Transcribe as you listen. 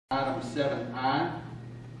Item 7I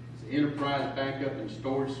is the Enterprise Backup and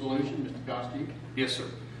Storage Solution. Mr. Costi. Yes, sir.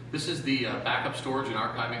 This is the backup storage and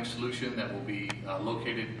archiving solution that will be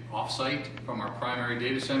located off-site from our primary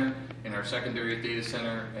data center and our secondary data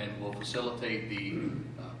center, and will facilitate the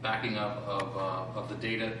backing up of the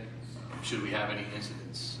data should we have any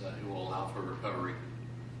incidents. It will allow for recovery.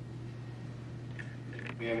 Do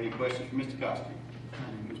we have any questions for Mr. Costi?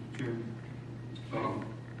 Mr. Chairman,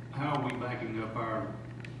 how are we backing up our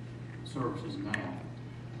services now?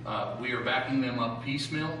 We are backing them up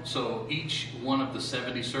piecemeal, so each one of the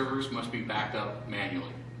 70 servers must be backed up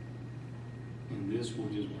manually. And this will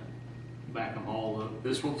just back them all up?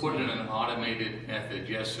 This will put it in an automated method,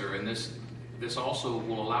 yes, sir. And this also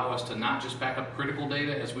will allow us to not just back up critical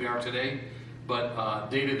data as we are today, but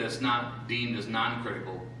data that's not deemed as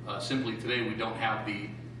non-critical. Simply today we don't have the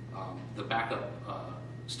backup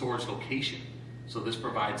storage location, so this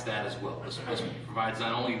provides that as well. This provides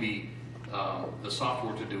not only the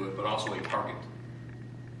software to do it, but also a target.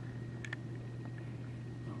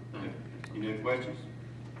 Any other questions?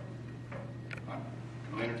 All right.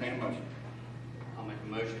 I'll entertain a motion. I'll make a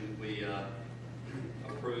motion we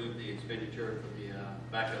approve the expenditure for the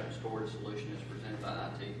backup and storage solution as presented by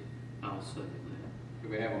IT. I'll second that. Do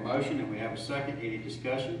we have a motion and we have a second? Any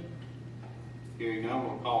discussion? Hearing none,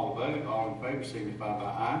 we'll call the vote. All in favor signify by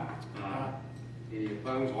aye. Aye. Any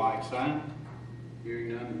opposed, like sign.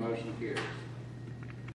 Hearing none, the motion carries.